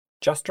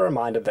Just a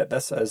reminder that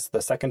this is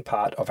the second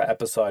part of our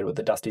episode with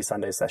the Dusty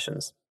Sunday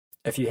sessions.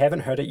 If you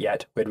haven't heard it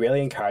yet, we'd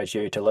really encourage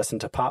you to listen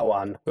to part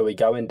 1, where we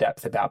go in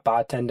depth about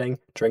bartending,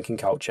 drinking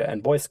culture,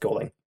 and boys'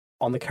 schooling.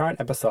 On the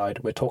current episode,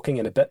 we're talking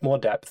in a bit more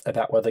depth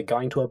about whether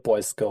going to a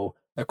boys' school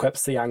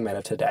equips the young men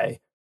of today,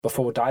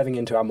 before diving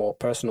into our more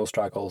personal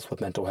struggles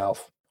with mental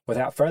health.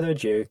 Without further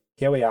ado,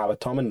 here we are with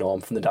Tom and Norm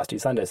from the Dusty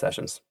Sunday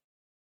sessions.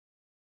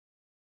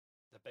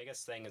 The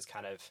biggest thing is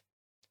kind of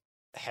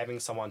having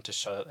someone to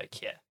show that they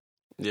care.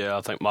 Yeah,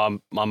 I think my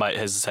mate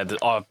has had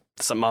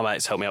my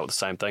mates helped me out with the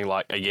same thing.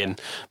 Like, again,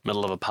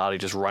 middle of a party,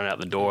 just run out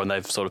the door, and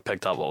they've sort of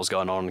picked up what was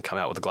going on and come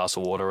out with a glass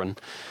of water.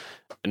 And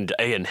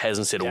Ian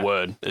hasn't said a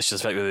word. It's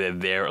just the fact that they're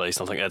there at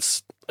least. I think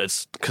it's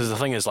because the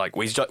thing is, like,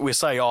 we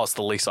say, oh, it's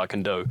the least I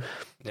can do.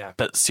 Yeah.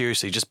 But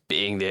seriously, just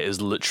being there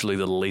is literally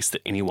the least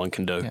that anyone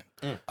can do.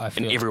 Yeah.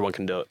 And everyone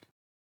can do it.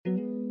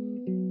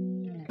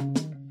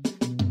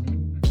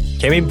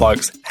 Kiwi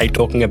blokes hate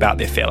talking about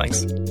their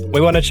feelings.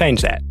 We want to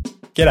change that.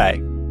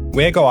 G'day.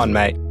 We're Go On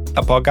Mate,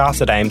 a podcast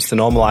that aims to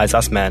normalise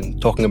us men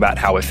talking about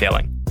how we're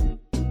feeling.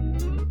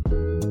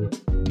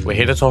 We're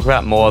here to talk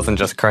about more than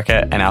just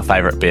cricket and our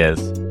favourite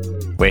beers.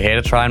 We're here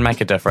to try and make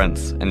a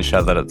difference and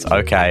show that it's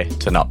okay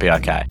to not be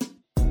okay.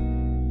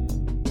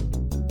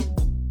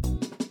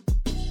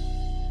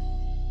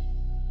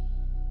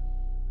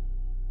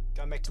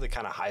 Going back to the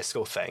kind of high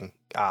school thing,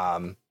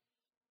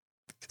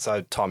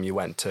 so Tom, you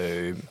went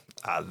to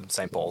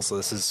St. Paul's, so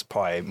this is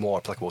probably more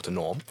applicable to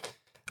Norm.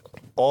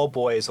 All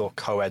boys or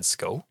co-ed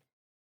school,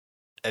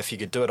 if you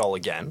could do it all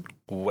again,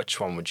 which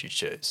one would you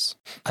choose?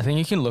 I think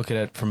you can look at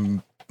it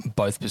from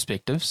both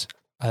perspectives.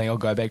 I think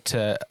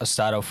I'll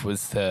start off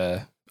with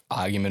the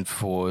argument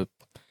for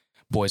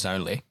boys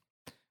only.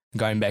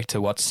 Going back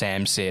to what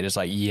Sam said, is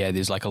like, yeah,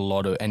 there's like a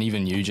lot of, and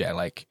even you, Jack,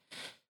 like,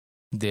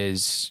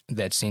 there's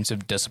that sense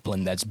of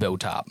discipline that's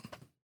built up.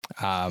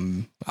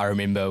 I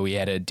remember we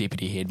had a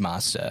deputy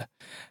headmaster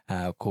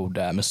called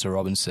Mr.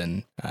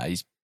 Robinson.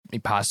 He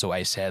passed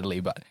away sadly,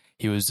 but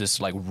he was this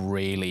like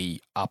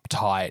really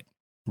uptight,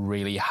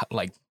 really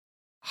like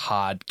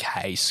hard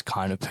case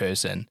kind of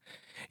person.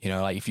 You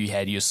know, like if you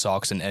had your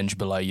socks an inch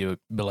below your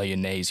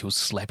knees, he'll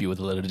slap you with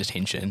a little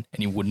detention,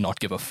 and he would not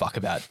give a fuck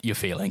about your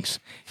feelings.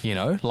 You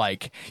know,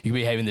 like you could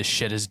be having the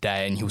shittest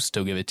day, and he'll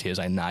still give it to you. It's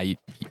like, nah,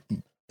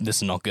 this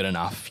is not good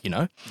enough. You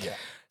know. Yeah.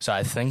 So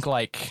I think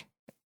like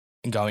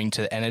going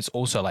to, and it's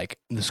also like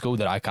the school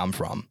that I come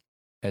from,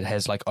 it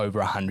has like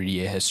over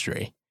 100-year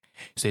history.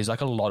 So there's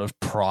like a lot of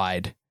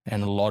pride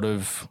and a lot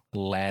of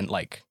land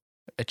like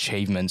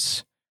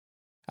achievements,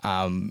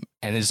 and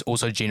it's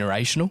also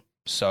generational.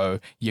 So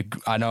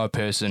I know a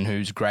person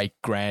whose great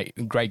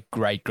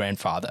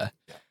grandfather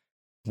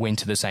went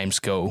to the same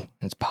school.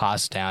 It's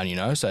passed down, you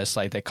know. So it's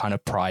like that kind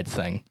of pride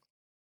thing.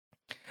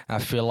 I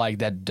feel like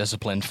that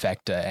discipline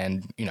factor,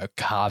 and you know,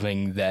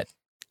 carving that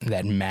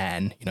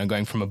man, you know,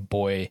 going from a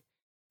boy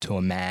to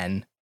a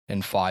man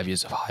in 5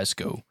 years of high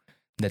school.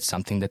 That's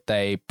something that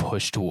they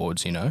push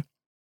towards, you know,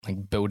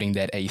 like building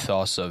that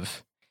ethos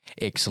of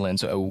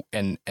excellence.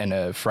 And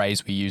a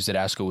phrase we use at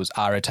our school is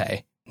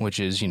arete, which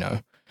is, you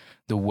know,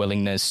 the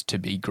willingness to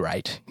be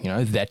great, you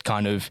know, that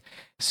kind of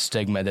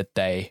stigma that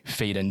they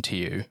feed into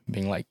you,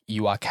 being like,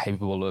 you are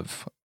capable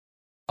of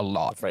a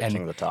lot.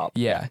 Reaching the top.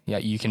 Yeah,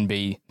 you can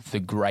be the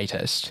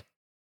greatest,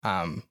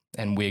 and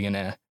we're going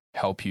to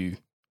help you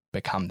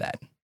become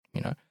that, you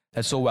know.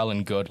 That's all well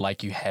and good,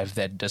 like you have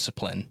that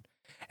discipline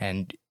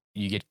and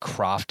you get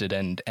crafted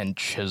and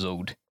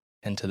chiseled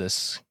into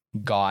this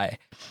guy,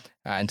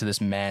 into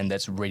this man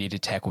that's ready to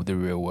tackle the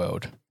real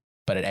world.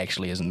 But it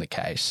actually isn't the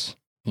case,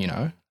 you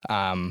know.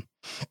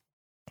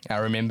 I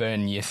remember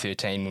in year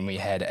 13 when we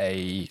had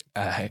a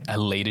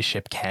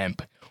leadership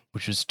camp,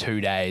 which was 2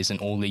 days, and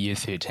all the year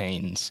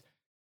 13s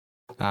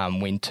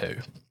went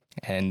to.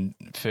 And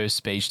first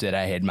speech that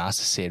our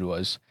headmaster said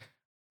was,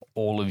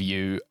 all of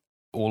you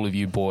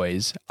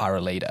boys are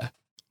a leader.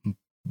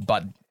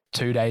 But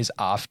 2 days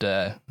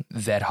after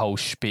that whole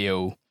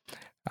spiel,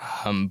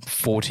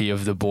 40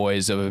 of the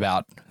boys, of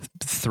about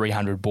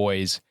 300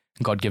 boys,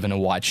 got given a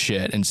white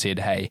shirt and said,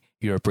 hey,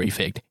 you're a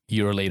prefect,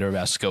 you're a leader of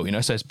our school, you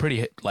know. So it's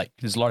pretty, like,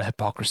 there's a lot of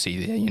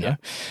hypocrisy there, you know.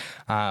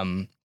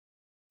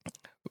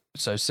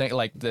 So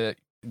like the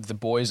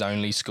boys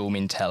only school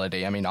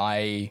mentality, I mean,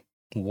 I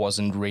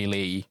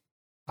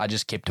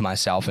just kept to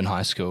myself in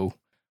high school.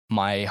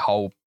 My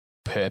whole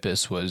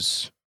purpose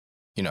was,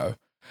 you know,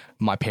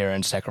 my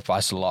parents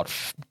sacrificed a lot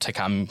to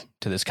come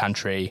to this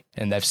country,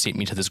 and they've sent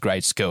me to this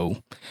great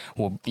school.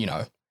 Well, you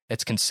know,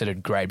 it's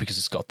considered great because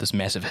it's got this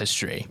massive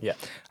history. Yeah.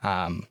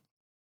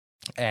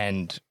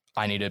 And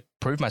I need to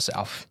prove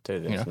myself. Do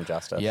them some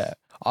justice. Yeah.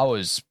 I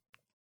was,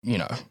 you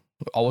know,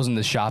 I wasn't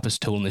the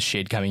sharpest tool in the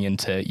shed coming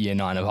into year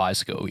 9 of high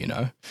school, you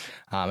know.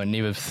 I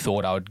never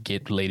thought I would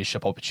get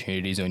leadership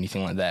opportunities or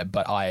anything like that,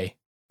 but I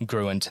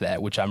grew into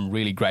that, which I'm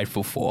really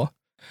grateful for.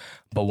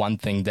 But one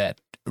thing that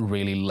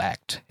really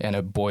lacked in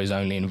a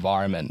boys-only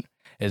environment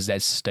is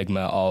that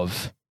stigma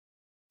of,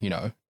 you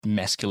know,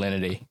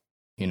 masculinity,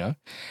 you know?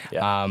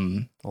 Yeah,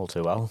 all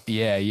too well.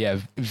 Yeah,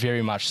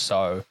 very much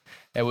so.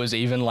 it was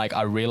even like,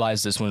 I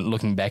realized this when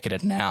looking back at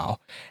it now,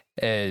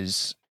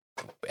 is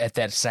at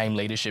that same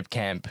leadership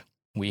camp,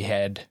 we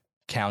had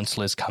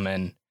counselors come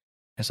in.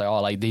 It's like,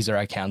 oh, like, these are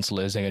our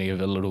counselors. They're going to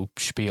give a little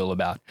spiel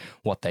about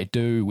what they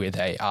do, where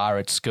they are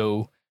at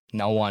school.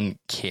 No one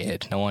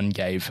cared. No one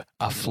gave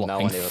a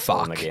flopping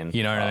fuck. Again.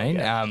 You know what I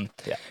mean?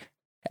 Yeah.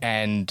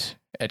 And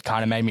it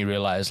kind of made me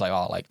realize, like,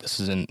 oh, like, this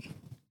isn't,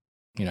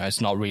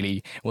 it's not really,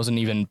 it wasn't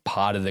even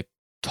part of the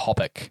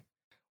topic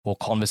or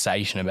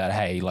conversation about,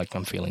 hey, like,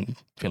 I'm feeling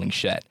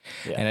shit.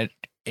 Yeah. And it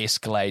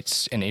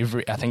escalates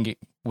I think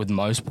with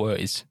most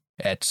boys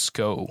at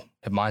school,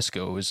 at my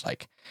school, it was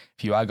like,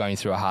 if you are going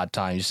through a hard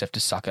time, you just have to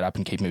suck it up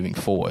and keep moving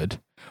forward,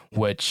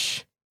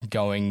 which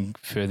going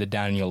further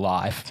down in your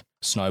life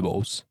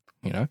snowballs,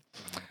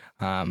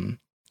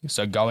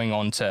 So going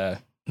on to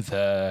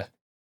the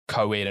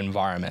co-ed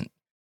environment,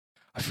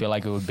 I feel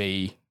like it would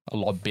be a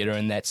lot better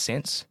in that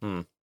sense.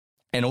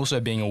 And also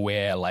being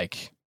aware,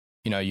 like,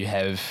 you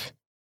have,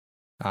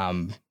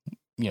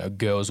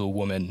 girls or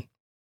women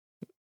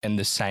in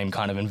the same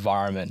kind of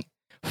environment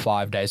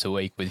 5 days a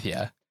week with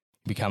you,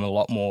 become a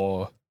lot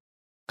more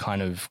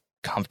kind of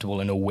comfortable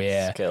and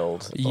aware.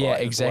 Skilled. Yeah,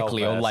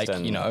 exactly. Or like,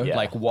 and,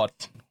 like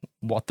what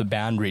the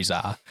boundaries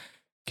are.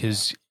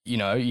 Because, you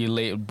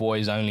leave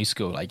boys only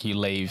school, like you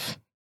leave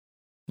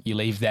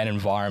that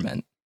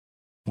environment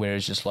where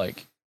it's just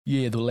like,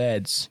 yeah, the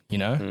lads, give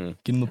them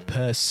the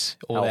piss,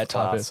 all health that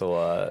type class of,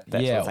 or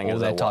that sort of thing all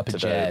is that a type what of to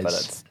jazz. do, but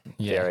it's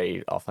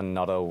very often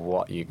not a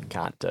what you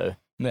can't do.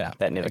 Yeah,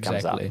 that never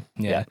comes up.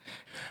 Yeah.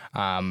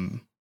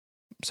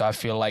 So I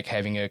feel like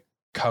having a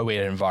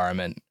co-ed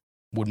environment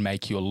would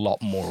make you a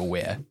lot more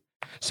aware.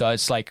 So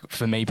it's like,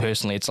 for me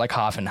personally, it's like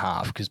half and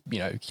half, because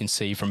you can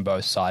see from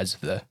both sides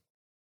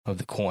of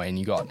the coin.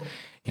 You got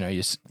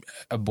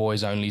a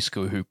boys only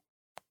school who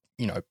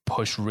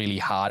push really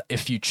hard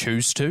if you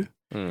choose to,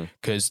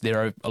 because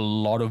there are a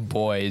lot of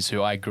boys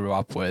who I grew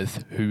up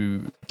with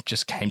who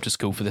just came to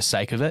school for the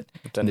sake of it.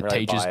 Didn't the really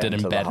teachers buy didn't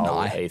into bat the an whole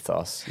eye.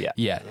 ethos.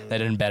 Yeah, they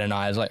didn't bat an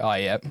eye. It's like, oh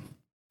yeah,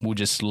 we'll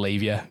just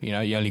leave you.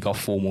 You only got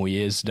 4 more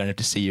years. Don't have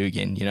to see you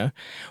again.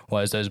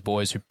 Whereas those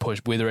boys who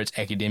push, whether it's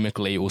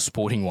academically or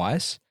sporting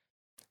wise,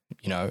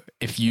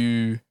 if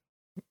you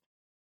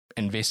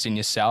invest in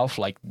yourself,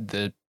 like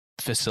the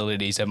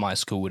facilities at my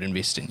school would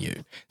invest in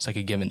you. It's like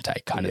a give and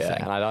take kind of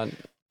thing. And I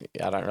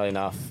don't really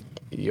know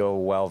if you're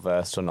well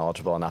versed or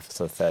knowledgeable enough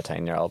as a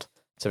 13-year-old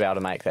to be able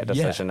to make that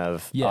decision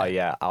of, oh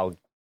yeah, I'll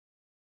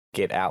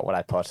get out what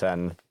I put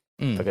in.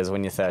 Because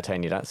when you're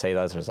 13, you don't see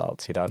those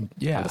results. You don't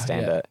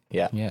understand it.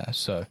 Yeah.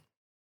 So,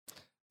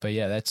 but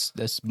yeah,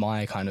 that's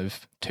my kind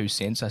of 2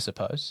 cents, I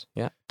suppose.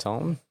 Yeah.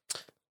 Tom?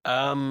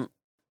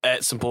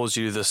 At St. Paul's,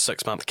 you do this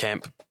 6-month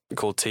camp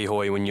called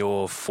Tihoe when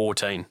you're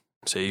 14.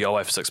 So you go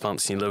away for 6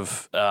 months and you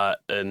live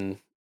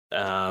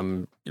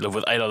you live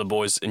with 8 other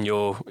boys in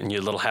your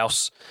little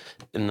house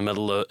in the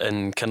middle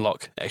in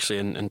Kinloch, actually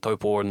in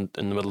Taupō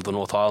in the middle of the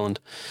North Island.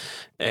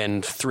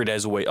 And 4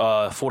 days a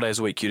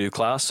week you do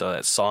class. So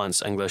that's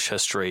science, English,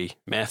 history,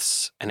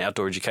 maths, and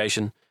outdoor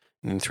education.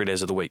 And then 3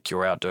 days of the week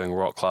you're out doing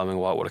rock climbing,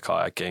 whitewater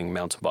kayaking,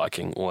 mountain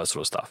biking, all that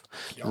sort of stuff.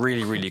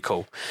 Really, really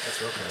cool.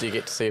 That's real cool. Do you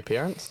get to see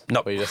parents?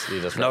 No. Or you just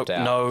No ripped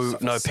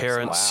out? No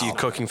parents. Wow. You're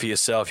cooking for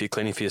yourself. You're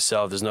cleaning for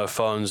yourself. There's no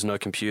phones, no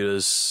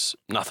computers,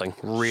 nothing.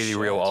 Really,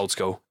 real old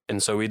school.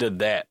 And so we did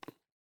that,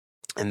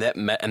 and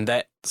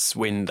that's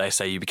when they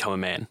say you become a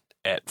man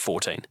at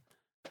 14.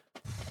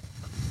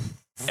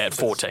 At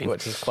 14,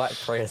 which is quite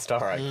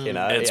prehistoric,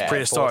 It's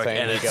prehistoric,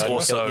 14, and it's you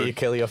also you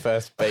kill your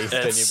first beast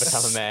and you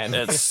become a man.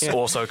 It's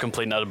also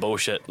complete and utter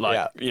bullshit.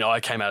 Like, I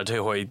came out of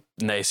Tihoe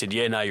and they said,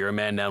 "Yeah, no, you're a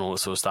man now," and all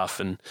this sort of stuff,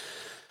 and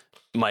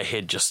my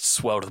head just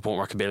swelled to the point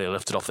where I could barely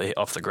lift it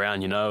off the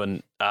ground,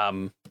 And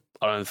I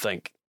don't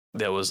think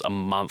there was a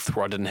month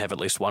where I didn't have at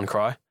least one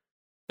cry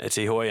at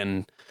Tihoe,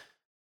 and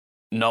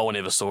no one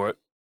ever saw it.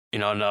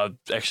 No,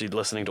 actually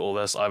listening to all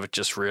this, I've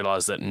just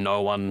realised that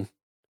no one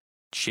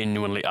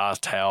genuinely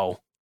asked how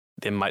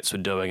their mates were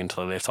doing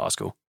until they left high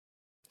school.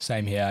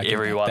 Same here.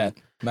 Everyone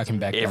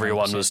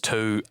was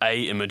too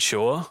A,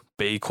 immature,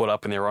 B, caught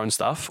up in their own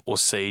stuff, or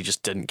C,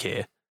 just didn't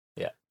care.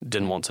 Yeah.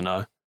 Didn't want to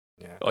know.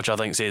 Yeah. Which I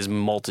think says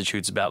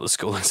multitudes about the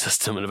schooling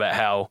system and about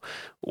how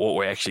what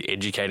we're actually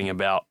educating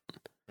about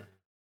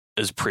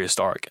is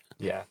prehistoric.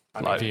 Yeah.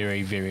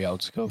 Very, very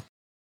old school.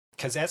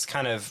 Because that's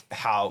kind of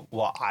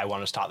what I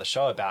want to start the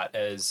show about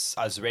is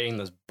I was reading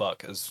this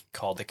book is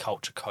called The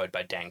Culture Code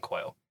by Dan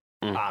Coyle.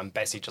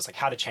 Basically just like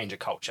how to change a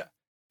culture.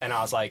 And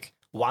I was like,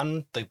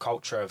 one, the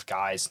culture of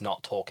guys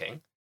not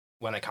talking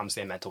when it comes to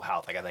their mental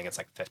health. Like I think it's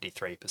like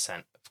 53%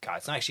 of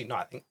guys. No, actually, no,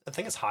 I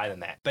think it's higher than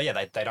that. But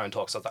yeah, they don't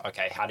talk. So it's like,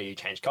 okay, how do you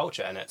change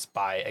culture? And it's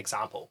by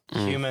example.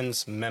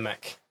 Humans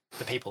mimic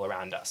the people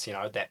around us,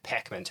 that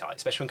pack mentality,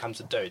 especially when it comes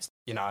to dudes.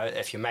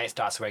 If your mate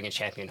starts wearing a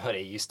champion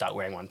hoodie, you start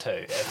wearing one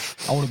too.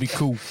 I want to be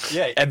cool.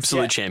 Yeah.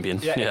 Absolute champion.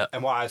 Yeah.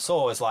 And what I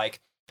saw was like,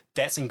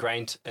 that's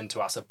ingrained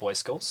into us at boys'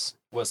 schools,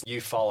 was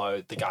you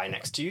follow the guy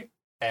next to you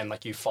and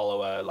like you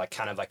follow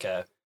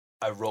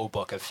a rule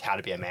book of how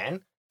to be a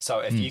man. So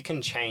if you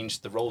can change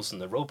the rules in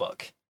the rule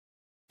book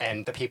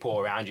and the people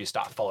around you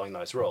start following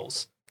those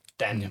rules,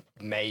 then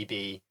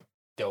maybe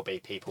there'll be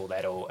people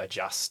that'll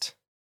adjust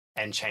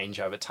and change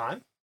over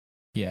time.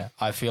 Yeah,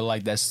 I feel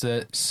like that's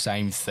the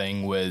same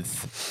thing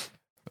with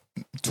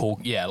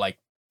like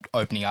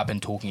opening up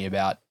and talking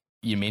about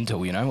your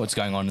mental, you know, what's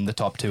going on in the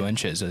top 2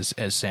 inches,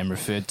 as Sam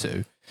referred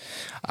to.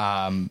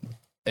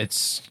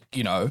 It's,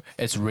 you know,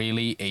 it's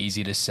really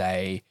easy to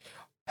say,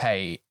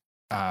 hey,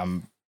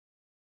 I'm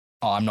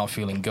not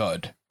feeling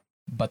good,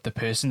 but the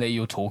person that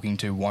you're talking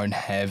to won't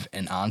have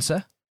an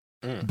answer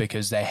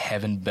because they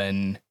haven't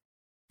been,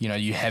 you know,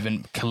 you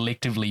haven't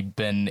collectively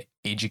been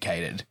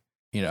educated.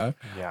 You know,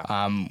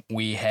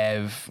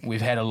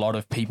 we've had a lot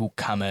of people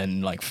come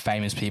in, like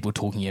famous people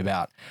talking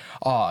about,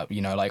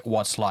 you know, like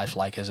what's life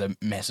like as a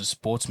massive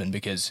sportsman,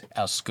 because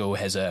our school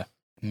has a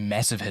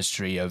massive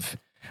history of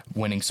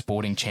winning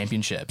sporting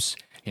championships.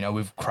 You know,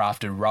 we've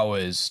crafted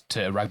rowers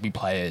to rugby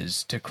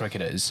players to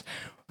cricketers.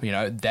 You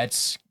know,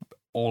 that's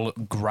all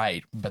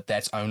great, but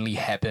that's only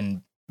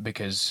happened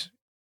because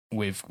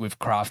we've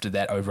crafted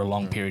that over a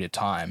long period of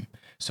time.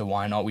 So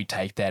why not we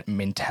take that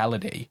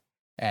mentality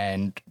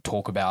and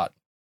talk about,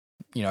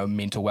 you know,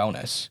 mental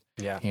wellness?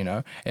 Yeah. You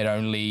know,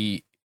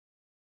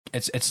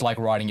 it's like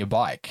riding your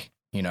bike,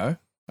 you know,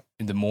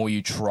 the more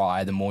you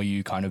try, the more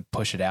you kind of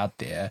push it out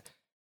there,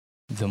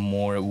 the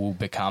more it will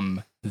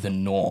become the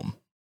norm.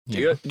 Do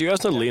you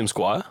guys know Liam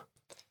Squire?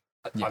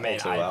 I mean,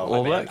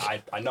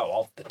 I know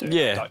of the dude.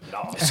 Yeah. I don't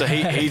know. So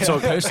he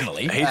took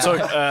personally, he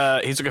took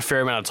a fair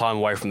amount of time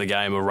away from the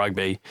game of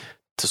rugby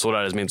to sort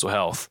out his mental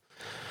health.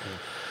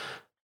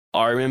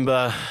 I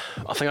remember,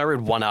 I think I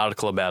read one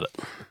article about it.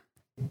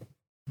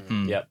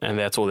 Yep. And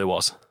that's all there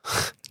was.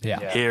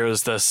 Yeah. Here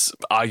is this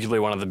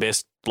arguably one of the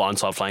best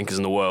blindside flankers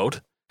in the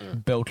world.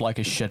 Built like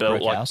a shit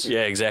brick house.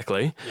 Yeah,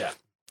 exactly. Yeah.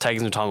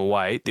 Taking some time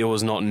away. There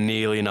was not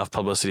nearly enough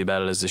publicity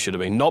about it as there should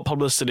have been. Not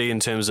publicity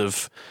in terms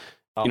of,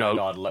 oh you know, my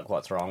God, look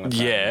what's wrong with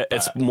yeah, him.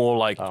 it's more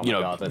like, Oh you my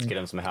know, God, let's get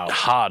him some help.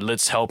 hard.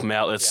 Let's help him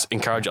out. Let's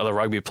encourage other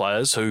rugby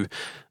players who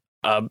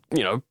are,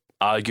 you know,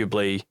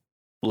 arguably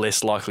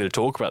less likely to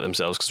talk about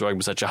themselves because rugby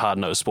is such a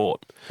hard-nosed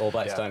sport. All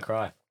Blacks don't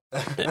cry.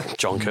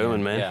 John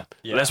Kerwin, man.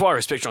 Yeah. That's why I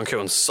respect John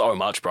Kerwin so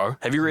much, bro.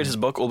 Have you read his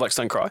book, All Blacks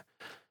Don't Cry?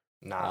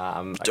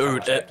 Nah.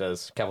 Dude,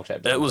 couple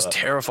chapters. It was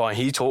terrifying.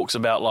 He talks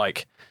about,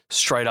 like,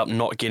 straight up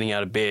not getting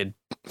out of bed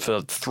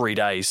for 3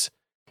 days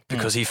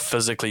because he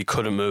physically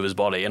couldn't move his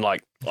body. And,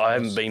 like, I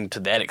haven't been to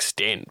that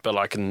extent, but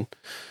I can,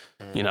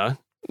 you know,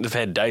 I've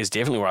had days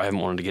definitely where I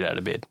haven't wanted to get out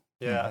of bed.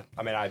 Yeah.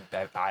 I mean, I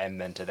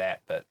am into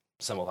that, but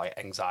some of like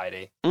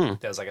anxiety. Mm.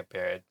 There was like a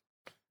period,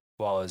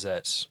 what was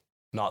it?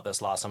 Not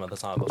this last summer, the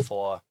summer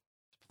before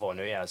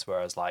New Year's,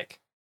 where it was like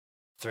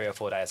 3 or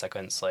 4 days I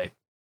couldn't sleep,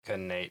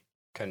 couldn't eat,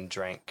 couldn't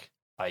drink,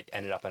 like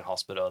ended up in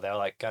hospital. They were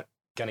like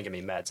gonna give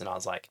me meds, and I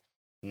was like,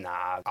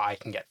 nah, I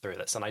can get through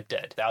this, and I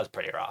did. That was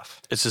pretty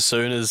rough. It's as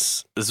soon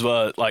as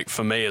well, like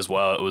for me as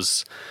well, it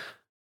was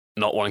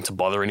not wanting to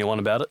bother anyone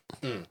about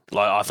it.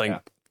 Like I think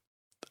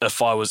if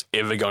I was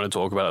ever going to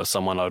talk about it with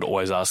someone, I'd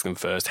always ask them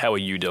first, how are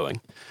you doing?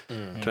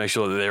 To make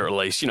sure that they're at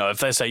least, you know, if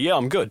they say, yeah,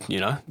 I'm good, you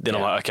know, then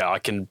I'm like, okay, I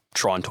can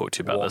try and talk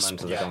to you about this.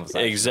 Into the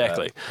conversation,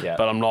 exactly.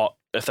 But I'm not,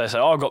 if they say,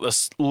 oh, I've got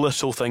this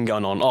little thing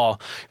going on, oh,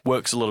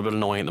 work's a little bit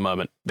annoying at the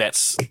moment,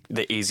 that's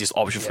the easiest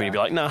option for me to be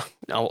like, nah,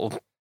 I'll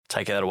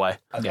take that away.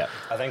 I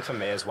think for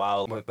me as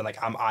well, when like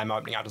I'm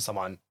opening up to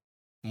someone,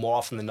 more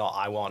often than not,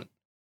 I want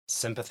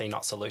sympathy,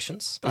 not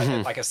solutions.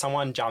 Like if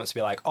someone jumps to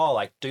be like, oh,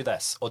 like do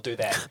this or do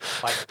that,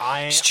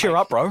 like just cheer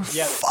up, bro.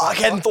 Yeah, fuck, I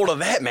hadn't thought of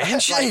that, man.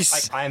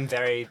 Jeez. I am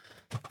very,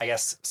 I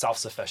guess,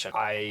 self-sufficient.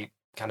 I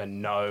kind of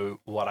know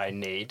what I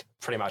need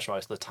pretty much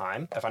most of the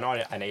time. If I know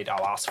what I need,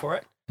 I'll ask for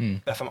it.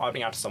 If I'm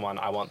opening up to someone,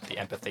 I want the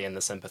empathy and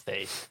the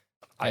sympathy.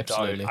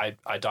 Absolutely.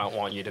 I don't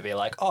want you to be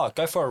like, oh,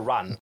 go for a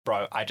run.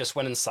 Bro, I just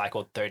went and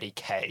cycled 30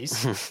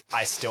 Ks.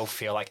 I still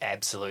feel like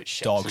absolute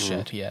shit. Dog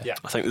shit, yeah.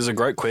 I think there's a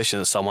great question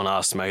that someone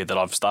asked me that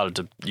I've started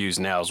to use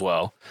now as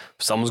well.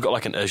 If someone's got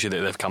like an issue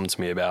that they've come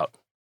to me about,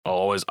 I'll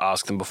always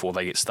ask them before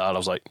they get started. I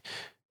was like,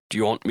 do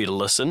you want me to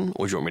listen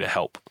or do you want me to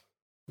help?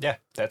 Yeah,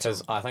 that's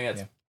Because I think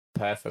it's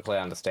perfectly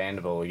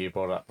understandable. You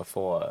brought it up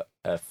before.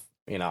 If,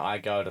 you know, I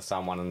go to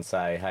someone and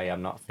say, hey,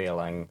 I'm not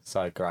feeling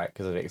so great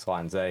because of X, Y,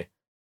 and Z.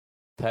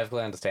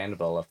 Perfectly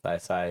understandable if they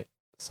say,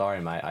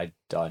 sorry, mate, I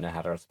don't know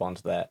how to respond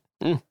to that.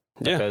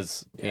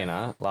 Because, you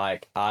know,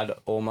 like, I'd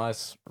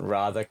almost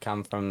rather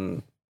come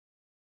from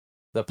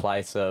the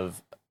place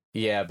of,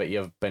 yeah, but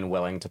you've been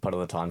willing to put in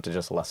the time to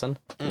just listen.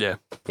 Yeah.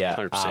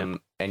 100%.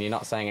 And you're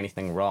not saying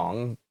anything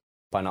wrong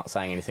by not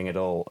saying anything at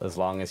all, as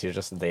long as you're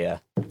just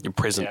there. You're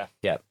present.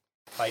 Yeah.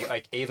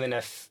 Like even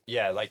if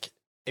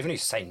you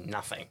say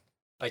nothing,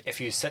 like if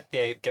you sit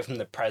there, give them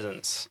the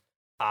presence.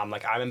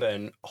 Like I remember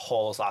in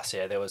halls last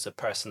year, there was a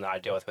person that I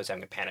deal with who was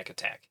having a panic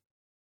attack,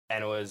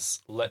 and it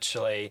was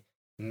literally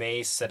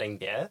me sitting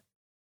there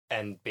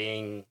and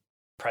being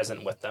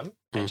present with them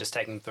and just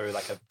taking them through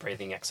like a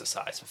breathing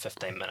exercise for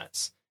 15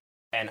 minutes.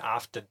 And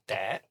after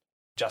that,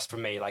 just for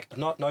me, like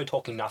no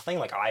talking, nothing.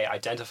 Like I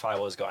identify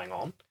what was going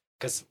on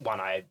because one,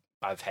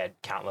 I've had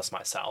countless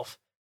myself,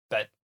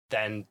 but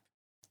then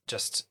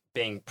just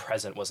being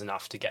present was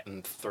enough to get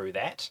them through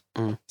that.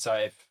 Mm. So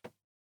if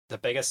the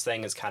biggest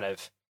thing is kind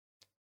of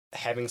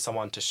having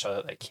someone to show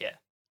that they care.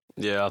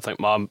 Yeah, I think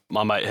my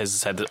mate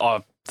has had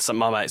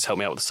my mates helped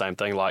me out with the same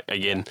thing. Like,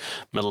 again,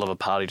 middle of a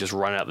party, just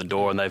run out the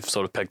door, and they've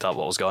sort of picked up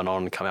what was going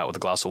on and come out with a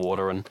glass of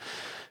water. And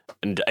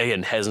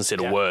Ian hasn't said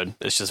a word.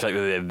 It's just the fact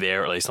that they're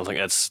there at least. I think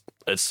it's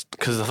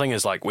because the thing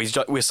is, like, we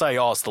say,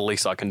 oh, it's the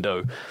least I can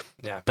do.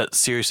 Yeah. But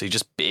seriously,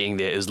 just being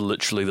there is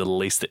literally the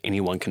least that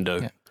anyone can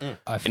do. Yeah.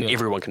 And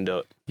everyone can do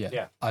it.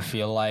 Yeah. I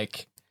feel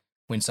like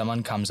when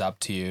someone comes up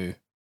to you,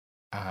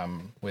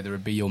 whether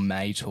it be your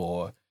mate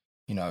or,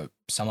 you know,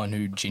 someone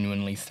who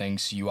genuinely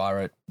thinks you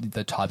are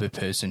the type of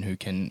person who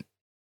can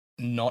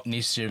not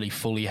necessarily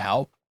fully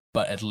help,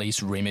 but at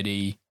least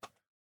remedy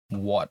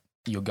what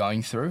you're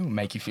going through,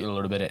 make you feel a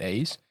little bit at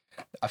ease.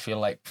 I feel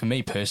like, for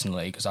me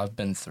personally, because I've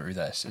been through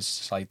this, it's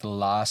just like the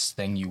last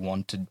thing you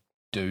want to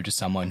do to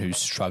someone who's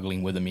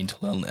struggling with a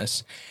mental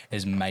illness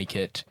is make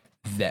it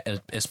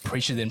that is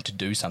pressure them to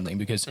do something,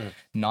 because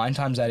 9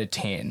 times out of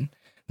 10,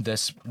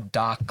 this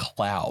dark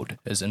cloud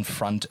is in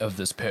front of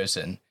this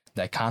person.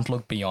 They can't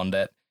look beyond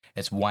it.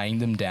 It's weighing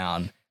them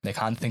down. They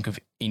can't think of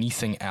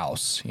anything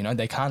else. You know,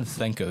 they can't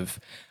think of,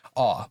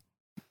 oh,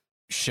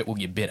 shit will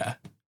get better,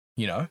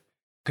 you know?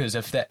 Because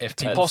if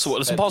it's impossible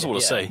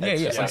to see. Yeah,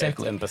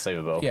 exactly. It's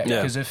imperceivable. Yeah,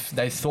 because if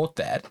they thought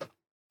that,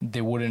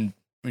 there wouldn't,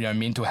 you know,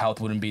 mental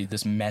health wouldn't be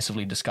this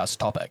massively discussed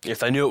topic. If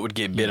they knew it would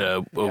get better,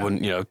 it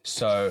wouldn't, you know.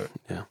 So,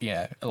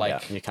 you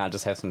can't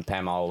just have some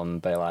Pamol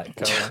and be like,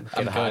 go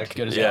get a hug.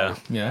 Good as hell.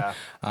 Yeah.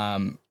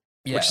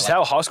 Which is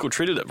how high school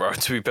treated it, bro,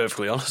 to be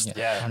perfectly honest.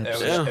 Yeah,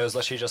 it was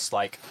literally just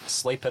like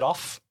sleep it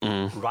off,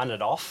 run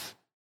it off,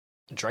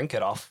 drink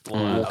it off,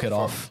 walk it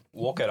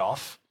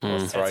off.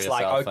 It's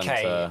like,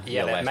 okay,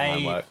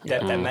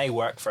 that may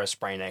work for a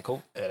sprained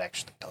ankle. It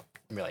actually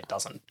really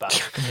doesn't,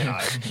 but you know,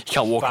 you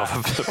can't walk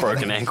off a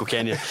broken ankle,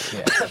 can you?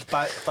 Yeah.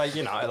 but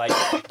you know, like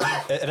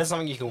it is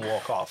something you can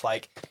walk off.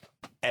 Like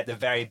at the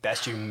very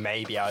best, you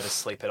may be able to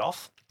sleep it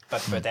off.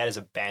 But that is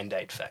a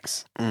Band-Aid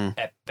fix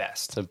at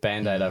best. It's a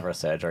Band-Aid over a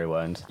surgery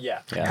wound.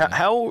 Yeah.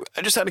 How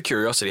just out of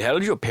curiosity, how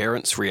did your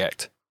parents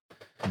react?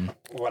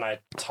 When I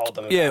told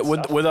them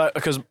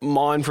because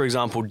mine, for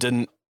example,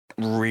 didn't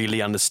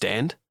really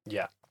understand.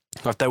 Yeah.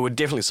 Like, they were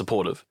definitely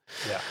supportive.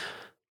 Yeah.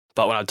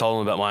 But when I told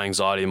them about my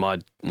anxiety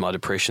and my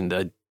depression,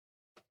 they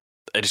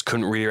just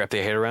couldn't really wrap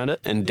their head around it.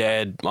 And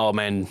Dad, oh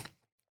man,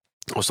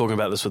 I was talking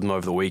about this with him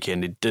over the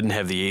weekend. He didn't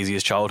have the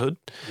easiest childhood.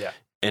 Yeah.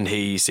 And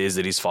he says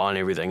that he's fine and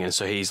everything. And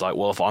so he's like,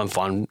 well, if I'm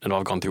fine and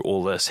I've gone through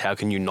all this, how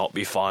can you not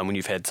be fine when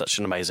you've had such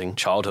an amazing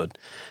childhood?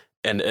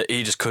 And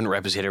he just couldn't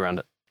wrap his head around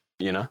it,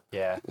 you know?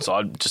 Yeah. So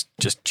I'm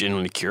just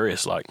genuinely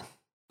curious, like.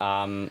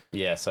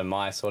 So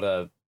my sort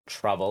of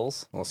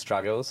troubles or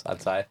struggles,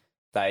 I'd say,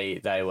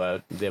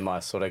 they're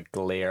my sort of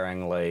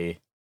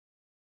glaringly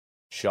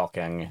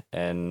shocking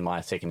in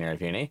my second year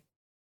of uni.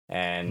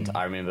 And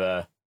I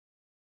remember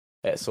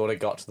it sort of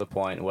got to the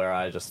point where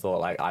I just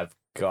thought, like, I've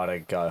got to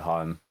go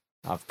home.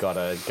 I've got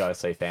to go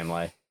see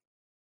family.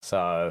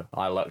 So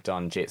I looked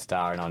on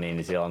Jetstar and on Air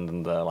New Zealand,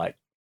 and the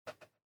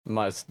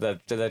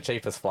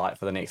cheapest flight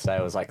for the next day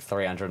was like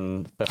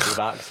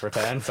 $350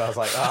 return. So I was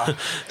like,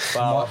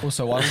 well.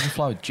 Also, why would you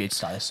fly with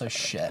Jetstar? It's so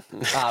shit.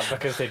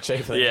 Because they're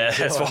cheaper. Yeah,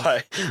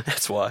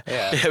 that's why.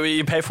 Yeah, well,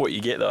 you pay for what you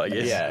get, though, I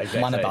guess. Yeah,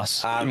 exactly. Money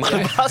bus.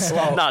 Money bus?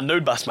 Nah,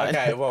 nude bus, mate.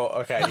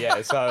 Okay,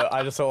 yeah. So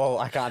I just thought, well,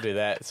 I can't do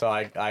that. So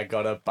I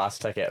got a bus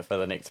ticket for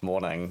the next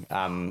morning,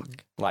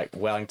 like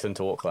Wellington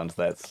to Auckland.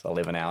 That's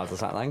 11 hours or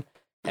something.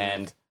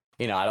 And,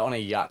 you know, I don't want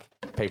to yuck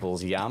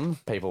people's yum.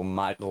 People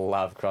might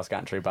love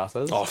cross-country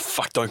buses. Oh,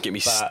 fuck, don't get me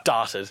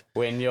started.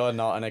 When you're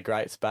not in a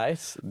great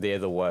space, they're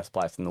the worst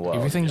place in the world.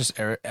 Everything just,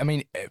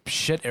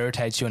 shit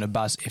irritates you in a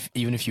bus,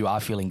 even if you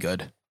are feeling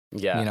good.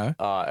 Yeah. You know?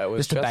 It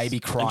was just a baby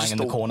crying in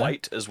the corner.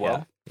 Weight as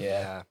well.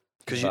 Yeah.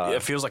 Because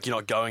it feels like you're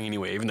not going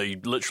anywhere, even though you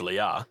literally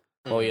are.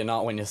 Well, you're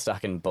not when you're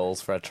stuck in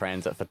Bulls for a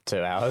transit for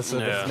 2 hours. So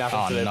there's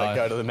nothing to do but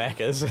go to the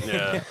Maccas.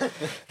 Yeah.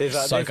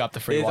 Soak up the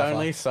free Wi-Fi. There's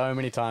only so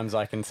many times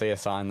I can see a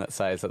sign that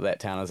says that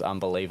town is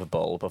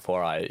unbelievable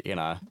before I,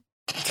 want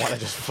to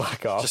just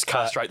fuck off. Just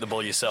castrate the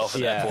bull yourself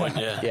at that point,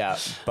 Yeah.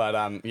 But,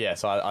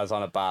 so I was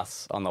on a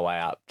bus on the way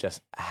up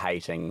just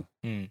hating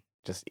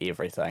just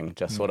everything,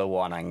 just sort of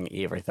wanting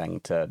everything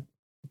to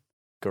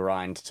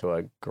grind to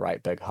a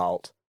great big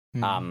halt.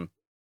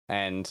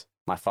 And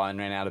my phone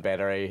ran out of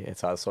battery,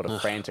 so I was sort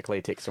of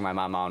frantically texting my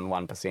mum on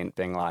 1%,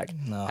 being like,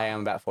 hey,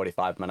 I'm about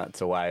 45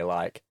 minutes away,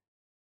 like,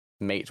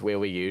 meet where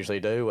we usually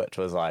do, which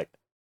was, like,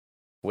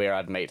 where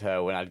I'd meet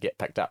her when I'd get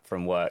picked up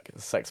from work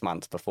 6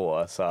 months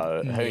before.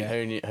 So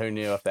who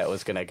knew if that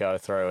was going to go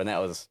through, and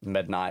that was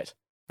midnight.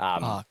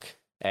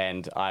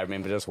 And I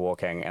remember just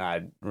walking, and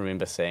I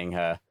remember seeing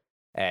her,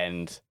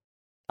 and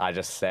I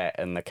just sat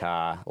in the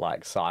car,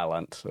 like,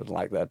 silent,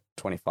 like the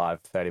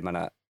 25,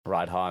 30-minute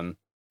ride home.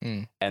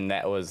 And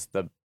that was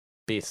the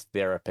best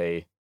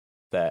therapy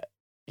that,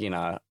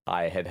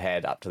 I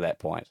had up to that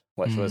point,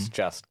 which was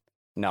just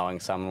knowing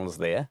someone was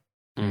there.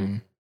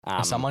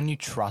 And someone you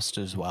trust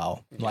as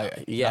well.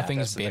 Like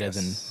nothing's better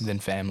than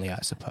family,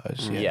 I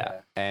suppose.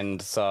 Yeah.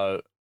 And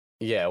so,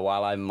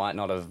 while I might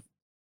not have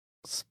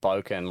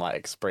spoken like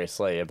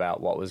expressly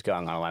about what was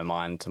going on in my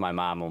mind to my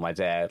mum or my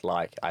dad,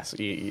 like I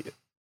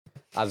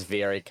was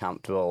very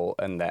comfortable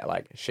in that,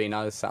 like, she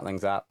knows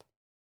something's up.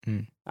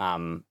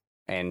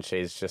 And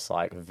she's just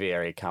like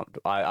very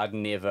comfortable. I'd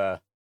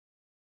never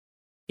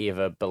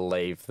ever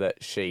believe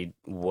that she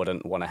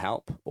wouldn't want to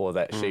help, or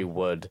that she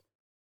would,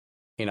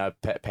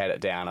 pat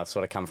it down. I've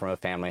sort of come from a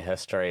family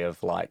history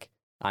of like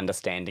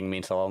understanding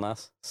mental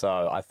illness,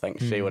 so I think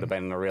she would have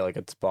been in a really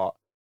good spot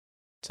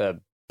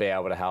to be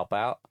able to help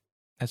out.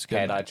 That's good.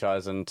 Had I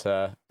chosen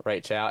to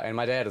reach out, and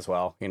my dad as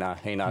well. He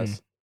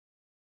knows.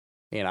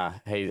 He's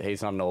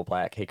not an All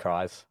Black. He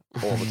cries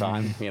all the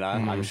time.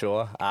 I'm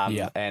sure.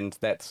 And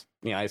that's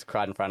he's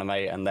cried in front of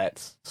me, and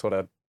that's sort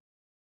of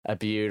a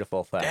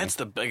beautiful thing. That's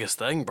the biggest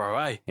thing, bro.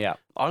 Eh? Yeah.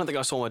 I don't think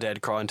I saw my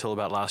dad cry until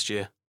about last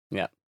year.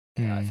 Yeah.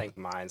 I think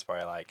mine's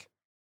probably like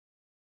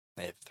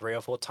 3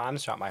 or 4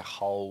 times throughout my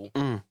whole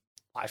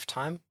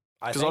lifetime.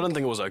 Because I didn't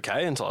think it was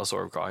okay until I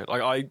saw him cry.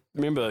 Like, I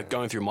remember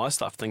going through my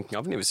stuff thinking,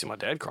 I've never seen my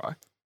dad cry.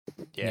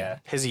 Yeah.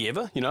 Has he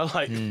ever?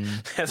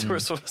 That's where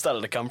it sort of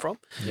started to come from.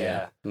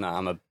 Yeah. No,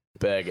 I'm a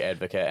big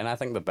advocate. And I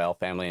think the Bell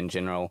family in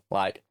general,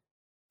 like,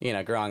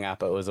 growing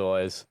up, it was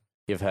always,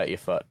 you've hurt your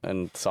foot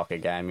in soccer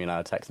game,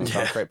 take some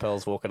concrete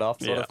pills, walk it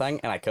off sort of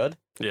thing. And I could.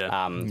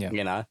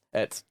 Yeah.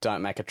 It's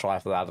don't make a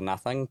trifle out of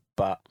nothing.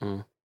 But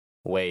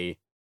we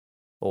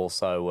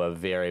also were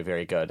very,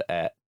 very good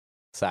at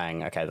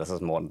saying, okay, this is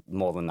more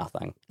than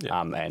nothing.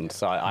 Yeah. And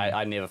so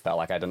I never felt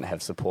like I didn't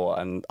have support.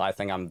 And I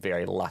think I'm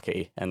very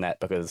lucky in that,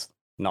 because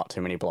not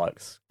too many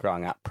blokes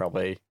growing up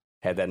probably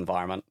had that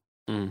environment.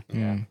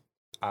 Yeah.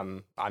 I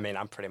mean,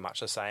 I'm pretty much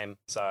the same.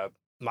 So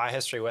my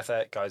history with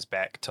it goes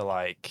back to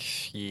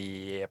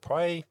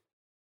probably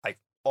like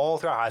all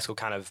throughout high school,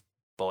 kind of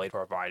bullied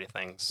for a variety of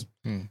things.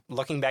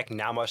 Looking back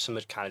now, most of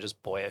them are kind of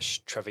just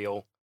boyish,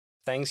 trivial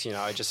things,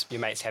 just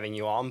your mates having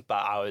you on.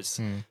 But I was,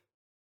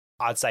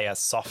 I'd say, a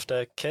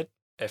softer kid,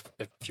 if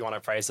you want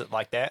to phrase it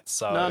like that.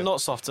 So No,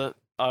 not softer.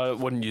 I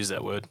wouldn't use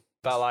that word.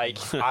 But like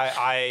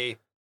I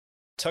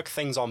took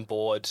things on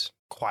board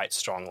quite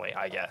strongly,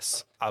 I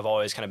guess. I've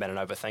always kind of been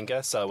an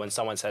overthinker. So when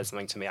someone says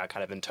something to me, I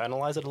kind of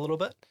internalize it a little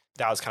bit.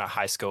 That was kind of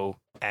high school.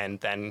 And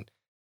then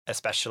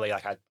especially,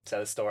 like I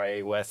said a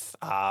story with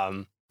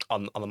on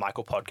the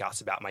Michael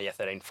podcast about my year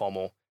 13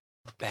 formal.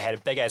 I had a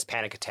big ass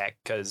panic attack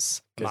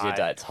because your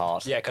date's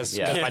hot. Yeah, because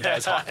my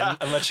date's hot,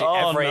 and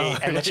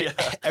literally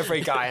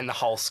every guy in the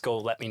whole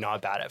school let me know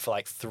about it for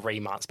like 3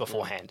 months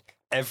beforehand.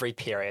 Every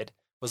period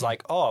was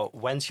like, "Oh,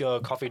 when's your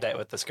coffee date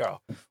with this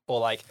girl?" Or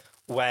like,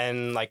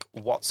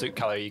 what suit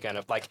color are you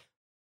gonna like?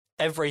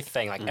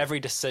 Everything, like every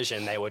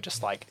decision, they were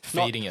just like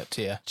feeding it,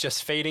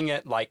 just feeding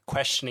it, like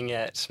questioning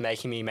it,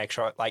 making me make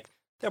sure, like.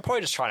 They're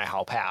probably just trying to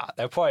help out.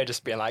 They're probably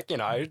just being like,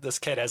 this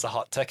kid has a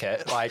hot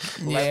ticket. Like,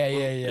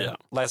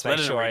 let's make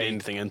sure read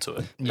anything into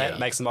it.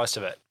 Makes the most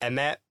of it. And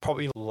that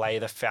probably lay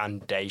the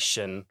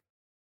foundation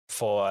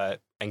for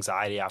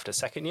anxiety after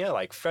second year.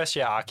 Like first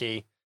year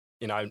Archie,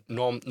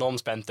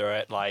 Norm's been through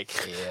it. Like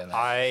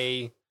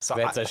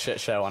that's a shit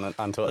show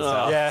unto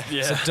itself. Yeah.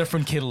 It's a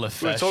different kettle of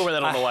fish. We were talking about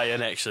that on the way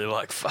in, actually.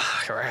 Like,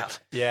 fuck around.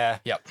 Yeah.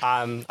 Yep.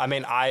 I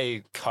mean,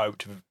 I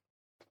coped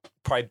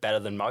probably better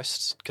than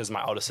most because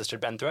my older sister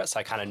had been through it, so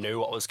I kind of knew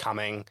what was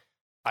coming.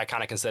 I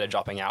kind of considered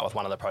dropping out with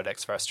one of the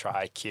projects first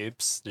try,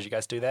 cubes. Did you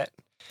guys do that?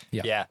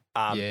 Yeah.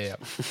 Yeah.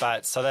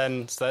 But so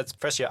that's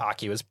first year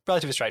Archie was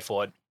relatively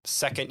straightforward.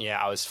 Second year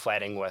I was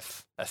flatting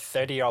with a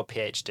 30-year-old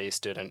PhD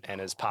student and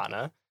his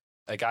partner,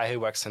 a guy who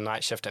works a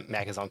night shift at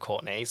Macca's on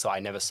Courtney, so I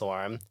never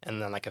saw him, and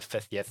then like a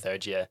 5th year,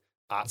 3rd year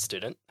art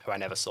student who I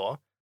never saw.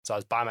 So I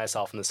was by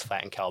myself in this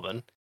flat in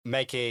Kelburn,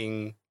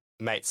 making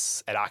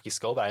mates at Archie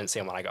school, but I didn't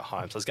see them when I got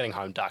home. So I was getting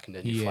home dark and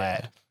in your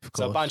flat.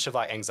 So a bunch of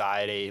like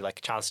anxiety, like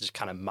a chance to just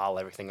kind of mull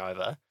everything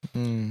over.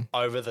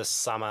 Over the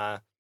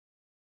summer,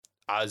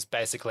 I was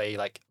basically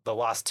like the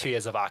last 2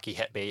 years of Archie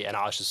hit me, and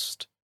I was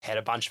just had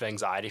a bunch of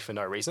anxiety for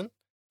no reason.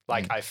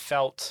 Like I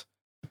felt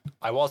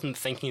I wasn't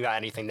thinking about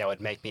anything that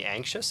would make me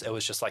anxious. It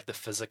was just like the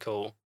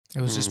physical. It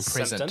was just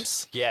present.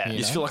 Symptoms. Yeah. You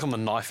just feel like on the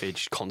knife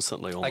edge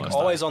constantly almost. Like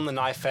always on the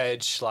knife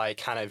edge, like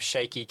kind of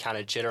shaky, kind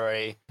of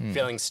jittery,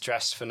 feeling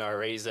stressed for no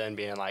reason,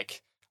 being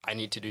like, I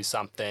need to do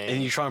something.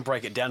 And you try and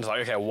break it down to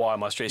like, okay, why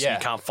am I stressed? Yeah.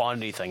 You can't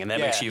find anything, and that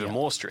makes you even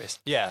more stressed.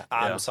 Yeah.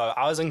 So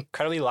I was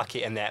incredibly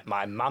lucky in that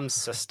my mum's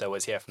sister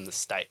was here from the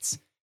States,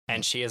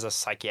 and she is a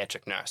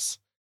psychiatric nurse.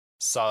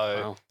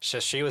 So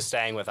she was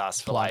staying with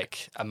us for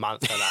like a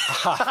month and a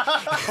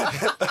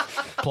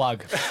half.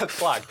 Plug.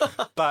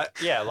 But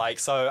yeah, like,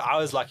 so I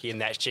was lucky in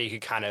that she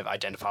could kind of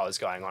identify what was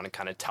going on and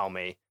kind of tell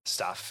me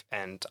stuff.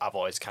 And I've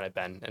always kind of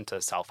been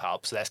into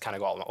self-help. So that's kind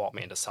of what got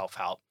me into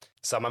self-help.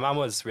 So my mum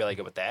was really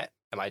good with that.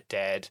 And my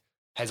dad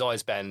has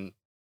always been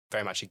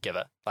very much a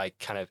giver. Like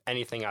kind of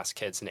anything us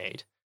kids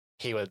need,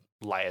 he would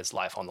lay his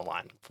life on the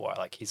line for it.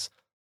 Like he's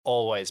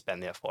always been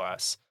there for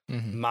us.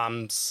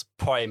 Mum's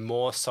probably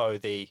more so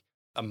the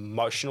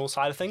emotional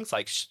side of things.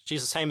 Like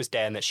she's the same as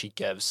Dad in that she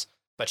gives,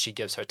 but she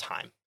gives her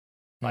time.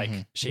 Like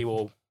she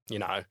will, give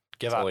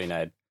That's up. all you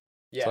need.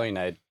 That's all you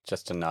need,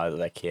 just to know that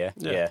they care.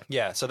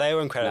 Yeah. So they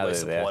were incredibly Know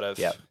they're there. supportive.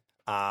 Yep.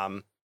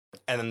 And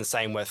then the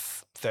same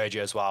with third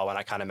year as well. When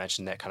I kind of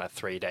mentioned that kind of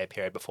 3-day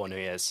period before New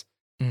Year's,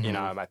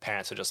 my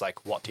parents were just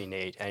like, "What do you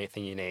need?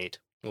 Anything you need,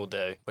 we'll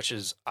do." Which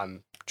is,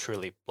 I'm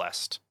truly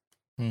blessed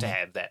to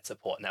have that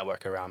support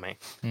network around me.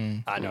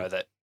 I know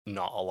that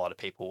not a lot of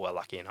people were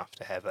lucky enough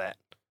to have that.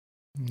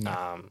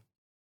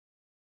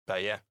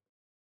 But yeah.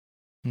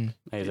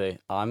 Easy.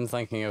 I'm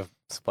thinking of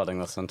splitting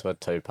this into a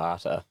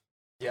 2-parter.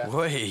 Yeah.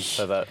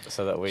 So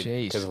that we,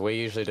 because we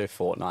usually do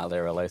fortnightly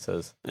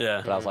releases.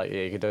 Yeah. But I was like,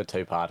 you could do a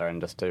 2-parter and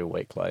just do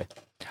weekly.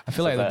 I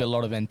feel like there'd be a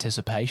lot of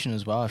anticipation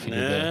as well if you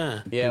did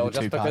that. Yeah, well,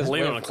 just because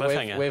Leave it on a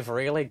cliffhanger. we've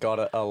really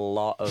got a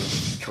lot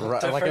of,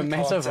 like a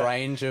massive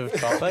range of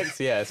topics.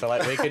 Yeah, so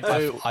like we could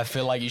do... I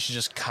feel like you should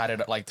just cut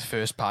it, like the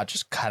first part,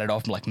 just cut it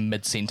off like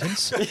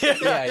mid-sentence. Yeah.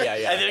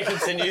 And then it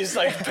continues,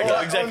 like, pick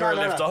up exactly where it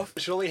left off.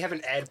 Surely have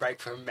an ad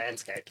break from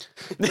Manscaped.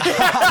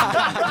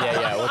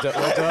 Yeah, we'll do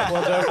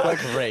a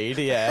quick read,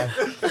 yeah.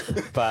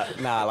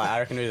 But nah, like I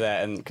reckon do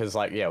that, and because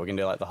like we can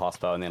do like the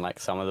hospo and then like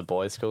some of the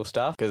boys' school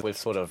stuff, because we've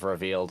sort of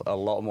revealed a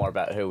lot more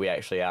about who we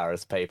actually are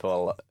as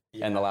people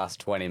in the last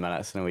 20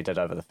 minutes than we did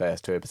over the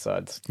first 2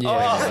 episodes.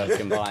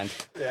 Combined.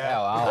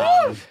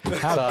 How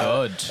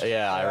good.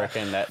 Yeah, I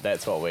reckon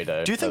that's what we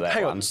do. Do you think?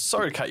 Hang On,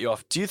 sorry to cut you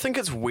off. Do you think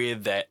it's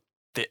weird that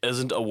there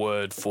isn't a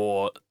word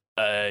for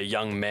a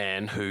young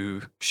man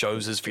who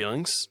shows his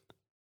feelings?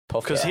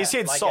 Because he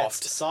said like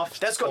soft.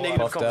 Soft. That's got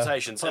negative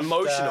connotations.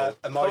 Emotional.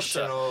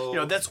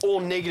 Emotional. That's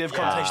all negative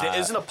connotation. There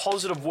isn't a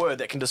positive word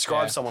that can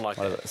describe someone like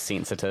that.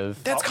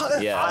 Sensitive. That's kind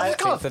of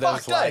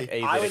sensitive's like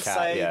easy I to would cut,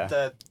 say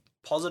the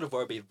positive word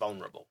would be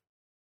vulnerable.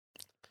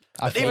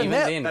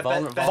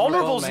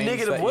 Vulnerable's a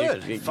negative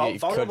word.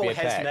 Vulnerable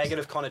has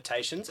negative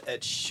connotations.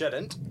 It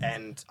shouldn't,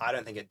 and I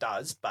don't think it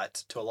does,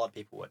 but to a lot of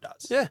people it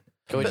does. Yeah.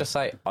 Can we just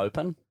say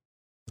open?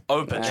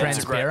 Open.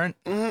 Transparent.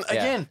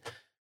 Again.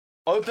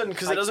 Open,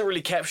 because it doesn't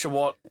really capture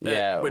what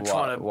we're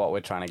trying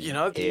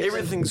to...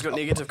 everything's got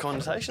negative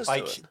connotations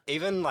to it.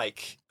 Even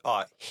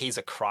he's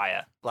a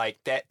crier. Like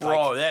that...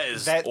 Bro, that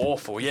is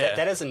awful, yeah.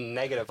 That is a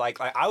negative.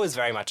 Like, I was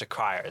very much a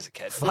crier as a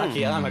kid. Fuck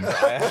yeah, I'm a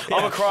crier.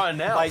 I'm a crier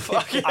now. I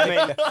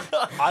mean,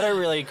 I don't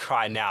really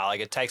cry now. Like,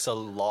 it takes a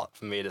lot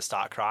for me to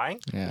start crying.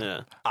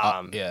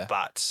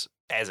 But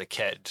as a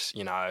kid,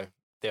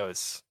 there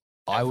was...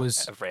 I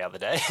was every other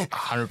day.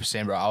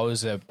 100%, bro. I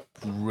was a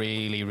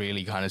really,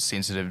 really kind of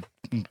sensitive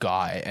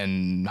guy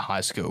in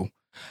high school.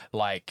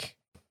 Like,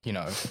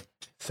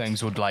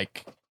 things would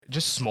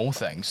just small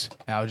things.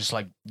 And I would just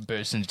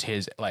burst into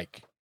tears.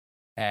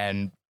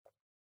 And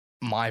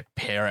my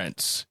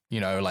parents,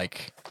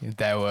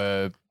 they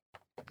were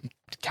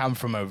come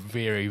from a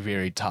very,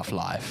 very tough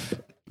life,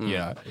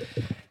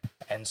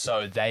 and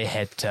so they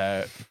had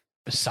to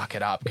suck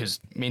it up, because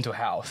mental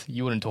health,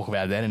 you wouldn't talk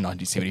about that in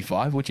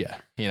 1975, would you?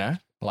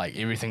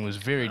 Everything was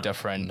very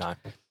different. No.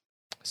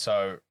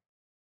 So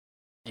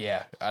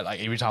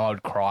every time I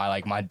would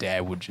cry, my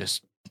dad would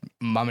just,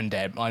 mum and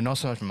dad, not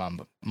so much my mum,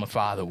 but my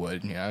father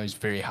would, he's a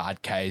very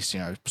hard case,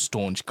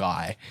 staunch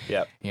guy.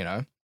 Yep. He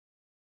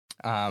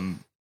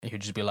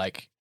would just be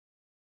like,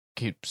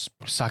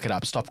 suck it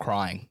up, stop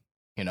crying,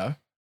 you're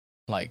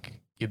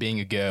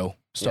being a girl,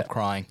 stop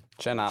crying.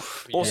 Chin up.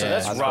 Also,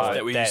 that's rough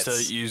that we used to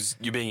use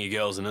you being a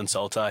girl as an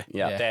insult, eh?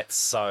 Yeah. That's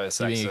so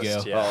sexist. Being a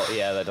girl. Yeah.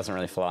 Well, that doesn't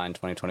really fly in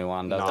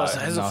 2021, does it?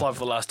 It hasn't flied for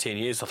the last 10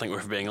 years, I think,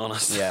 we're being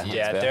honest.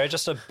 Yeah, there are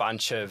just a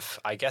bunch of,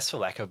 I guess for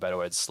lack of a better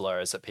word,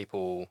 slurs that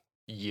people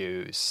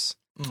use.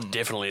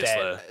 Definitely a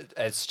slur.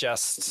 It's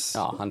just...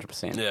 Oh,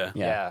 100%.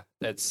 Yeah.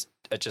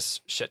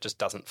 Shit just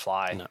doesn't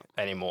fly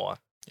anymore.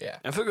 Yeah.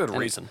 And for good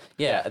reason.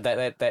 Yeah,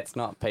 that's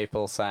not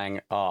people saying,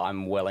 "Oh,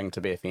 I'm willing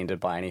to be offended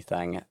by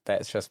anything."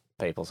 That's just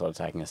people sort of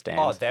taking a stand.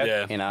 Oh,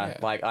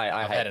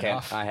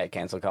 I hate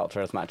cancel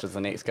culture as much as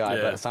the next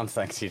guy, but some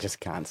things you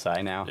just can't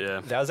say now. Yeah.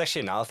 That was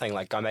actually another thing,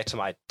 going back to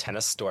my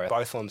tennis story.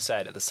 Both of them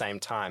said at the same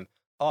time,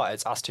 "Oh,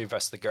 it's us two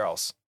versus the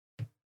girls."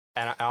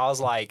 And I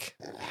was like,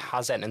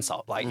 how's that an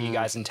insult? You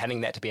guys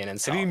intending that to be an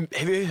insult?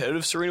 Have you heard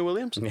of Serena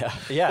Williams? Yeah.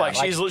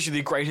 She's literally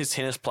the greatest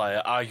tennis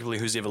player, arguably,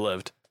 who's ever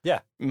lived.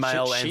 Yeah.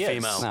 Male and she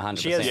female. Is. No, 100%.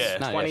 She has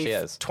 20, she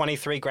is.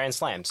 23 Grand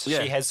Slams.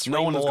 Yeah. She has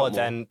three more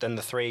than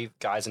the 3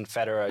 guys in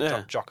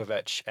Federer,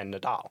 Djokovic, and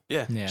Nadal.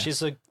 Yeah.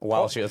 She's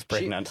while she was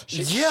pregnant.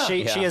 She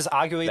is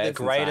arguably the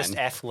greatest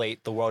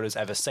athlete the world has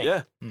ever seen.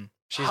 Yeah.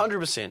 She's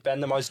 100% been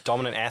the most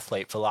dominant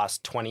athlete for the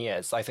last 20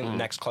 years. I think the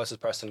next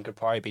closest person could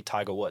probably be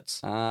Tiger Woods.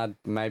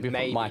 Maybe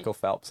put Michael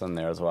Phelps in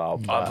there as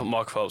well. I put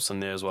Michael Phelps in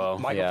there as well.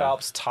 Michael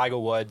Phelps, Tiger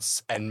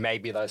Woods, and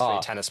maybe those 3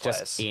 tennis players.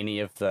 Just any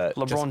of the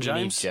LeBron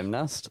James, any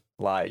gymnast.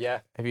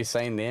 Have you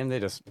seen them? They're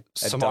just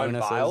Simone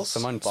Biles.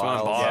 Simone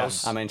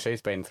Biles. I mean,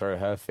 she's been through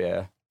her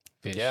fair.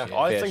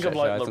 I think of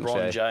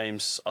LeBron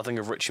James. I think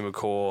of Richie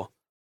McCaw.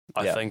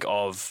 I think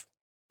of.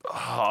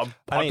 I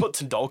put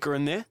Tendulkar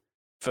in there.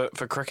 For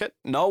cricket,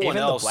 no one Even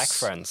else. the Black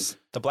Ferns.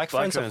 The Black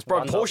Black Ferns, Ferns.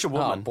 Bro, Portia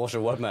Woodman.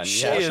 Portia Woodman.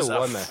 She Yeah. is a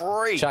Woodman.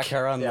 freak. Chuck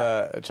her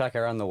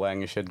on the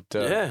wing. You should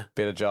do a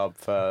better job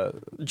for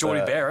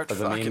Geordie Barrett. for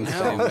the Fucking men's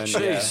hell. team and,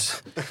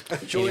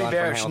 Jeez. Geordie Anyone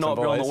Barrett from should not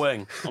be on the Hamilton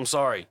wing. I'm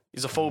sorry.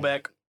 He's a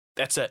fullback.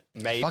 That's it.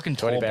 Fucking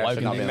Geordie tall Barrett bloke.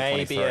 should not be in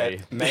the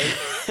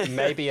 23.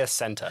 maybe a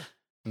centre.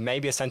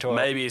 Maybe a centre.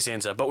 Maybe a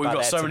centre. But we've But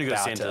got so that's many good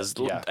about centres. it,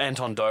 yeah.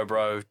 Anton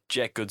Dobro,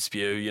 Jack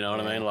Goodspew, you know what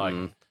I mean?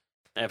 Like,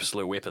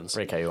 absolute weapons.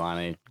 Rico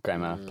Ioane,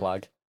 grammar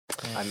plug.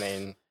 I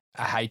mean,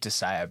 I hate to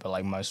say it, but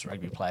like most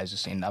rugby players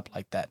just end up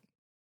like that.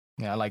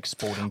 You know, like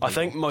sporting people. I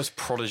think most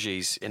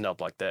prodigies end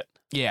up like that.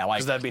 Yeah, like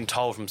Because they've been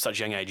told from such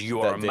a young age,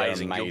 you are That they're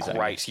amazing, you're amazing.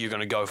 great, you're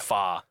going to go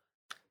far.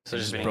 So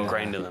it's just been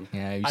ingrained in them.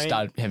 yeah, you I mean,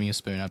 start having a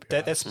spoon up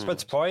your that's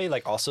it's probably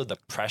like also the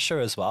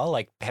pressure as well.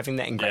 Like having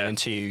that ingrained Yeah.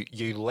 into you,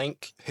 you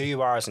link who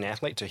you are as an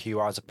athlete to who you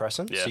are as a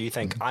person. Yeah. So you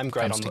think I'm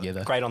great Comes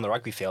together. great on the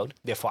rugby field,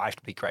 therefore I have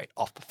to be great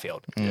off the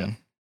field. Yeah.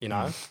 You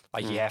know,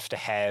 like you have to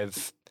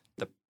have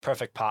the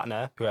perfect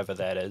partner, whoever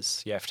that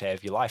is. You have to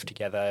have your life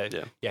together.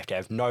 Yeah. You have to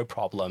have no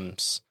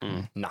problems,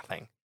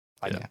 nothing.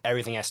 Like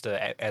everything has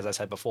to, as I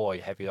said before,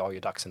 you have all your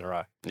ducks in a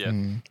row. Yeah.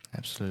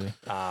 Absolutely.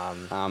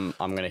 I'm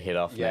going to head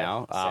off Yeah.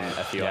 now.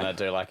 If you want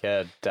to do like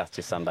a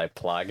Dusty Sunday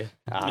plug.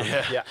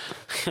 Yeah.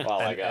 While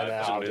I go,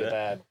 I'll do that.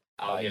 that.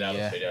 I'll get out of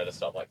Yeah. the studio to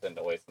stop like the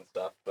noise and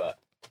stuff. But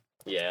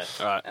yeah.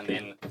 All right. And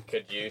then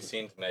could you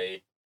send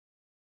me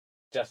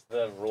just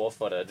the raw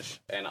footage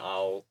and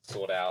I'll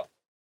sort out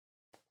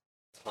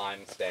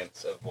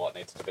timestamps of what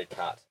needs to be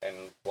cut and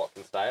what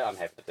can stay? I'm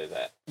happy to do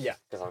that. Yeah.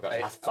 Because I've got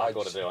Hey, fuck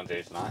all to do on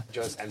Tuesday tonight.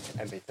 Just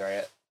MP3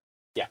 it.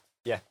 Yeah.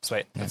 Yeah,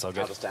 sweet. That's all I'll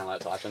good. just download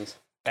it to iTunes.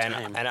 And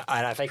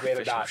I think we have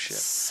Professional about shit.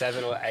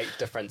 7 or 8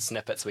 different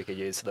snippets we could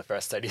use for the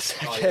first 30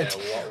 Oh yeah, seconds.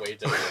 what we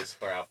do is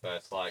for our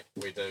first, like,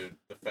 we do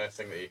the first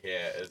thing that you hear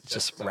is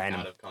just some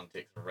random. out of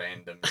context,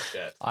 random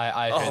shit.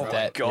 I Oh heard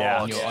that.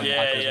 God. on your- on Yeah,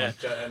 Michael's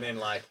yeah. one. And then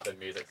like the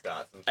music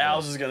starts. And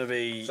Ours is going to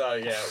be... So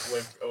yeah,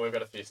 we've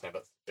got a few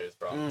snippets to choose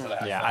from. So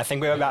that's Yeah, I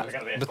think we were about We're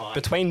gonna be fine.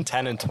 between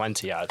 10 and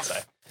 20, I'd say.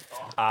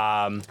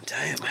 Damn.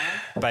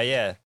 But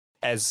yeah,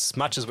 as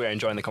much as we're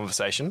enjoying the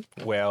conversation,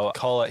 we'll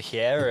call it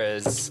here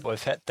as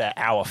we've hit the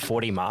hour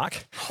 40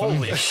 mark.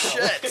 Holy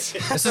shit.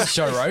 This is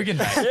Joe Rogan,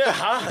 mate. Yeah,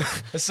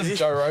 huh? This is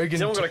Joe Rogan.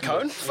 Has anyone got a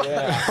cone?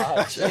 Yeah,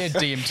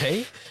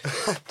 DMT.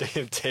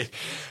 DMT.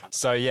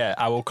 So yeah,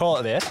 I will call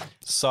it there.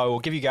 So we'll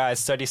give you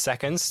guys 30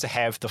 seconds to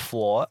have the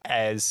floor,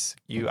 as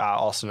you are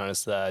also known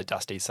as the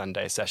Dusty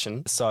Sunday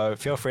session. So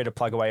feel free to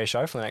plug away your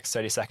show for the next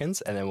 30 seconds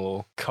and then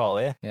we'll call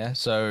it there. Yeah,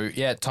 so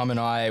yeah, Tom and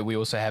I, we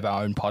also have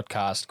our own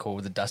podcast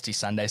called the Dusty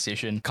Sunday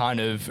Session, kind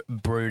of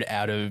brewed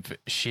out of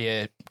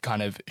sheer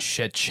kind of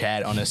shit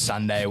chat on a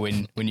Sunday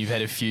when you've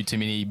had a few too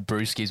many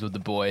brewskis with the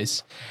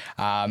boys.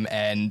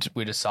 And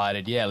we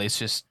decided, yeah, let's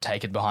just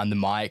take it behind the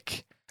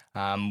mic.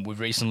 We've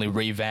recently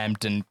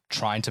revamped and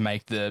trying to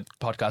make the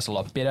podcast a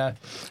lot better.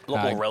 A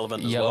lot more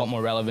relevant as Yeah, well. a lot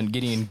more relevant.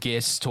 Getting in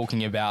guests,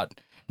 talking about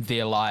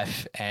their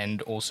life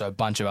and also a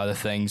bunch of other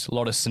things. A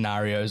lot of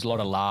scenarios, a lot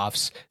of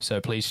laughs. So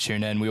please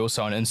tune in. We're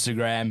also on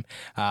Instagram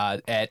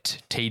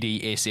at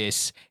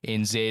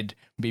TDSSNZ.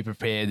 Be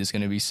prepared. There's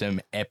going to be some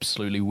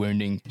absolutely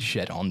wounding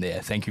shit on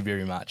there. Thank you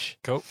very much.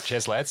 Cool.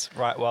 Cheers, lads.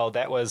 Right, well,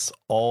 that was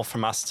all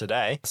from us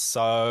today.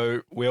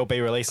 So we'll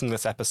be releasing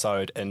this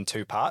episode in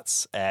 2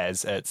 parts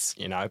as it's,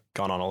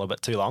 gone on a little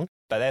bit too long.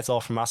 But that's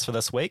all from us for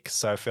this week.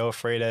 So feel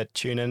free to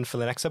tune in for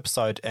the next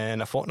episode in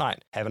a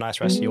fortnight. Have a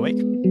nice rest of your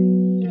week.